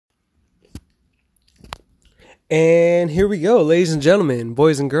And here we go, ladies and gentlemen,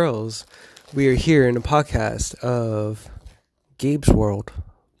 boys and girls. We are here in a podcast of Gabe's World,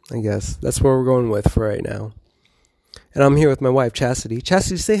 I guess. That's where we're going with for right now. And I'm here with my wife, Chastity.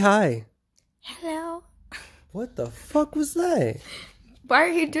 Chastity, say hi. Hello. What the fuck was that? Why are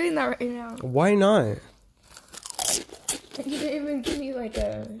you doing that right now? Why not? You didn't even give me like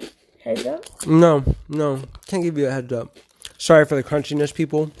a heads up? No. Can't give you a heads up. Sorry for the crunchiness,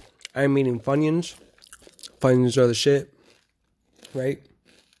 people. I'm eating Funyuns. Funyuns are the shit. Right?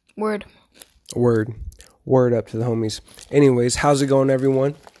 Word up to the homies. Anyways, how's it going,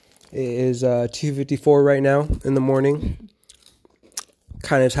 everyone? It is 2:54 right now in the morning.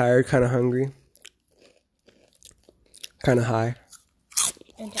 Kind of tired, kind of hungry. Kind of high.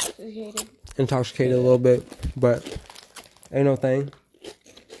 Intoxicated a little bit, but ain't no thing.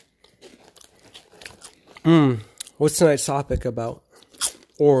 What's tonight's topic about?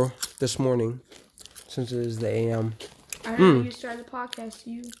 Or this morning, since it is the AM. I know you started the podcast.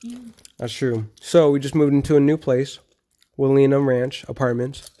 You. That's true. So we just moved into a new place, William Ranch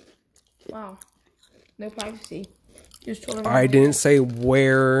Apartments. Wow. No privacy. Just told I didn't say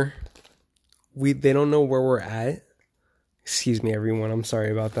where. They don't know where we're at. Excuse me, everyone. I'm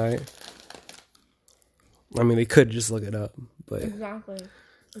sorry about that. I mean, they could just look it up, but exactly.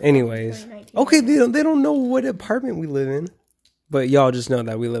 Anyways, okay, they don't know what apartment we live in, but y'all just know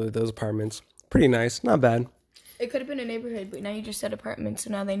that we live at those apartments. Pretty nice, not bad. It could have been a neighborhood, but now you just said apartment, so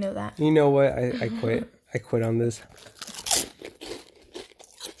now they know that. You know what? I quit. I quit on this.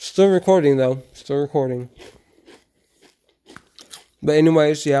 Still recording though. Still recording. But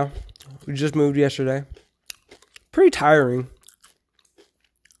anyways, yeah, we just moved yesterday. Pretty tiring.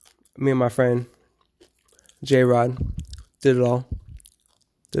 Me and my friend J-Rod did it all.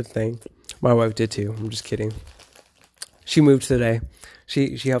 Did the thing. My wife did too. I'm just kidding. She moved today.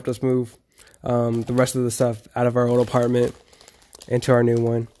 She helped us move the rest of the stuff out of our old apartment into our new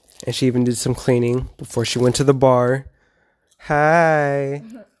one. And she even did some cleaning before she went to the bar. Hi.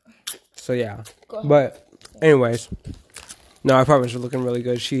 So yeah. But anyways, no, our apartments are looking really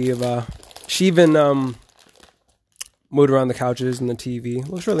good. She even moved around the couches and the TV.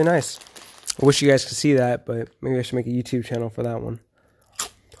 Looks really nice. I wish you guys could see that, but maybe I should make a YouTube channel for that one.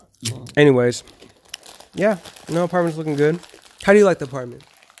 Anyways, yeah, no, apartment's looking good. How do you like the apartment?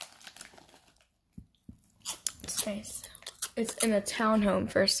 It's nice. It's in a townhome,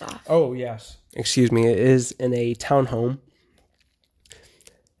 first off. Oh, yes. Excuse me, it is in a townhome.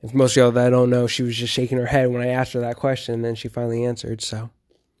 If most of y'all that don't know, she was just shaking her head when I asked her that question, and then she finally answered, so,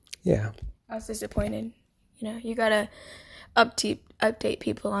 yeah. I was disappointed. You know, you gotta update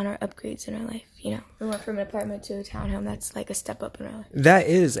people on our upgrades in our life. You know, we went from an apartment to a townhome. That's like a step up in our life. That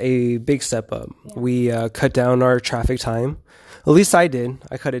is a big step up. Yeah. We cut down our traffic time. At least I did.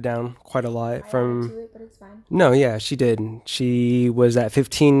 I cut it down quite a lot. To it, but it's fine. No, yeah, she did. She was at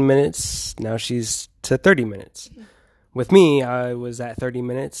 15 minutes. Now she's to 30 minutes. Mm-hmm. With me, I was at 30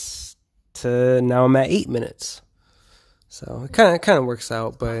 minutes to now I'm at 8 minutes. So it kind of works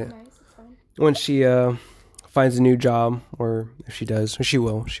out. But nice. It's fine. When she finds a new job, or if she does, she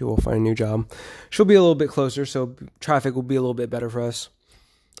will find a new job. She'll be a little bit closer, so traffic will be a little bit better for us.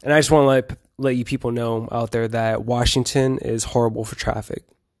 And I just want to let you people know out there that Washington is horrible for traffic.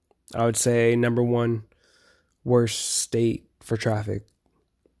 I would say number one worst state for traffic.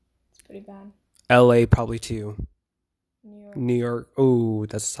 It's pretty bad. LA probably too. New York. Oh,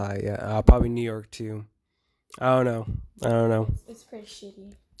 that's high. Yeah, probably New York too. I don't know. It's pretty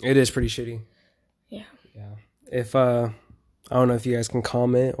shitty. It is pretty shitty. Yeah. If I don't know if you guys can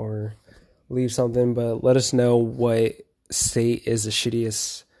comment or leave something, but let us know what state is the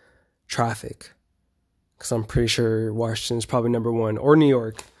shittiest traffic. Because I'm pretty sure Washington's probably number one. Or New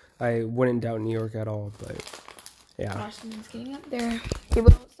York. I wouldn't doubt New York at all, but yeah. Washington's getting up there.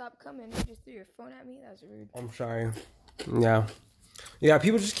 People don't stop coming. You just threw your phone at me. That was rude. I'm sorry. Yeah,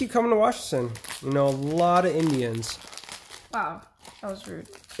 people just keep coming to Washington. You know, a lot of Indians. Wow. That was rude.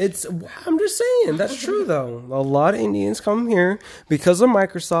 I'm just saying, that's true though. A lot of Indians come here because of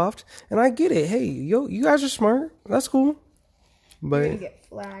Microsoft, and I get it. Hey, you guys are smart. That's cool. But you're gonna get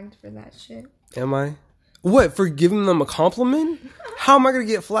flagged for that shit. Am I? What, for giving them a compliment? How am I gonna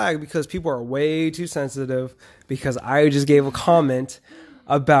get flagged? Because people are way too sensitive because I just gave a comment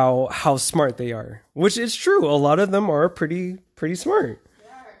about how smart they are. Which is true. A lot of them are pretty smart.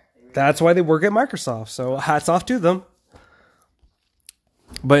 That's why they work at Microsoft. So hats off to them.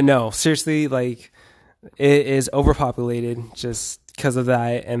 But no, seriously, like, it is overpopulated just because of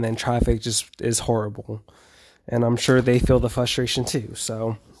that, and then traffic just is horrible. And I'm sure they feel the frustration too,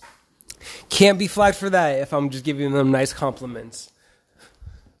 so can't be flagged for that if I'm just giving them nice compliments.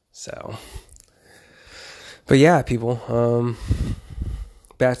 So, But yeah, people,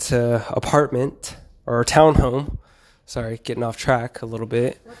 back to apartment or townhome. Sorry, getting off track a little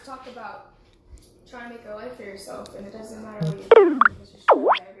bit. Let's talk about trying to make a life for yourself, and it doesn't matter what you're doing because you're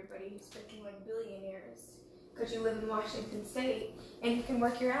surrounded by everybody who's freaking like billionaires. Because you live in Washington State and you can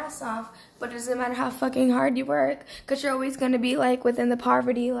work your ass off, but it doesn't matter how fucking hard you work because you're always going to be like within the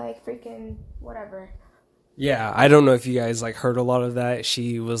poverty, like freaking whatever. Yeah, I don't know if you guys like heard a lot of that.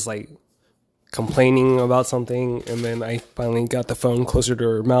 She was like complaining about something, and then I finally got the phone closer to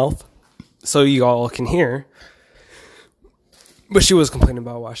her mouth so you all can hear. But she was complaining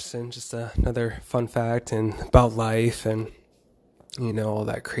about Washington, just another fun fact, and about life and, you know, all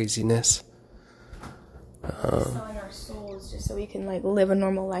that craziness. Selling our souls just so we can like live a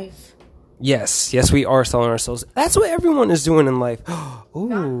normal life. Yes, we are selling our souls. That's what everyone is doing in life.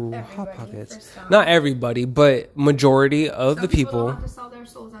 Ooh, Hot Pockets. Not everybody, but majority of the people. Don't have to sell their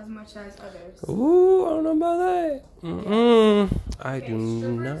souls as much as others. Ooh, I don't know about that. I do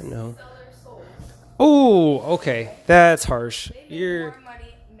not know. Sell their souls. Ooh, okay, that's harsh. They make more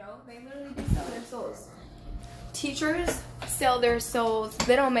money. No, they literally do sell their souls. Teachers sell their souls.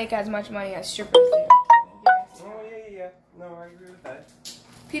 They don't make as much money as strippers do. Oh yeah. No, I agree with that.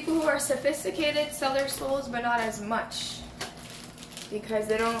 People who are sophisticated sell their souls, but not as much. Because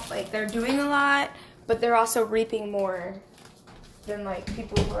they don't, like, they're doing a lot, but they're also reaping more than, like,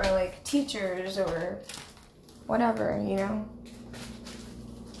 people who are, like, teachers or whatever, you know?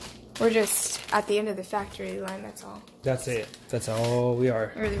 We're just at the end of the factory line, that's all. That's it. That's all we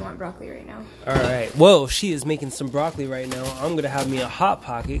are. I really want broccoli right now. All right. Well, she is making some broccoli right now. I'm going to have me a Hot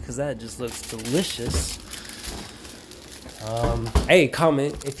Pocket because that just looks delicious. Hey,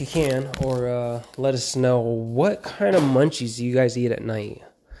 comment if you can, or let us know what kind of munchies do you guys eat at night.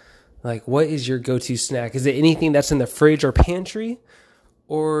 Like, what is your go-to snack? Is it anything that's in the fridge or pantry,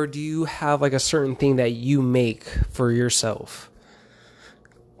 or do you have like a certain thing that you make for yourself?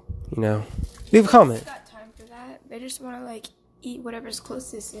 You know, leave a comment. Got time for that. They just want to like eat whatever's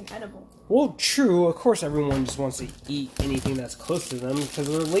closest and edible. Well, true. Of course, everyone just wants to eat anything that's close to them because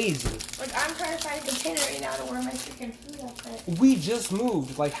they're lazy. Like, I'm trying to find a container right now to warm my freaking food up in. We just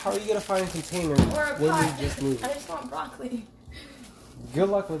moved. Like, how are you gonna find a container Or a when pot. we just moved? I just want broccoli. Good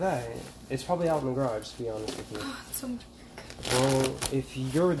luck with that. It's probably out in the garage, to be honest with you. Oh, it's so much. Well, if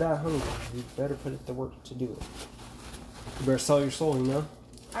you're that hungry, you better put it to work to do it. You better sell your soul, you know?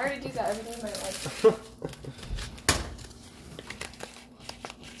 I already do that every day of my life.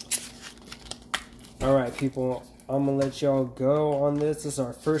 All right, people. I'm gonna let y'all go on this. This is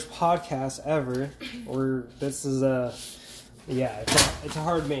our first podcast ever. This is it's a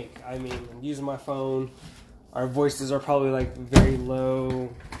hard make. I mean, I'm using my phone. Our voices are probably like very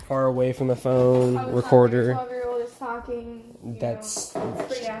low, far away from the phone recorder. 12-year-old is talking.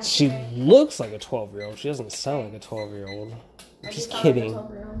 She looks like a 12-year-old. She doesn't sound like a 12-year-old. Just kidding.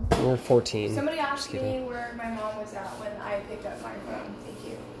 We're 14. Somebody asked me where my mom was at when I picked up my phone. Thank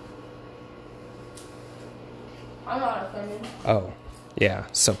you. I'm not offended. Oh, yeah.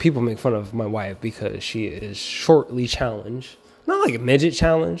 So people make fun of my wife because she is shortly challenged. Not like a midget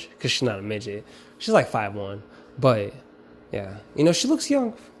challenge, because she's not a midget. She's like 5'1". But, yeah. You know, she looks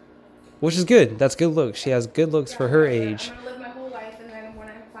young, which is good. That's good looks. She has good looks for her age. I'm going to live my whole life, and then when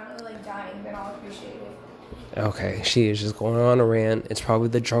I'm finally like dying, then I'll appreciate it. Okay, she is just going on a rant. It's probably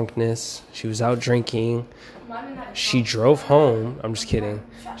the drunkenness. She was out drinking. She drove home. I'm just kidding.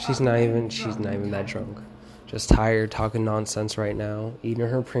 She's not even that drunk. Just tired, talking nonsense right now, eating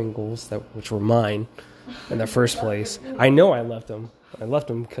her Pringles, which were mine in the first place. I know I left them. I left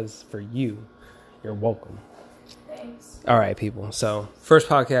them because for you. You're welcome. Thanks. All right, people. So, first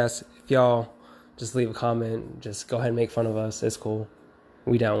podcast. If y'all just leave a comment, just go ahead and make fun of us. It's cool.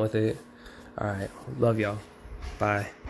 We down with it. All right. Love y'all. Bye.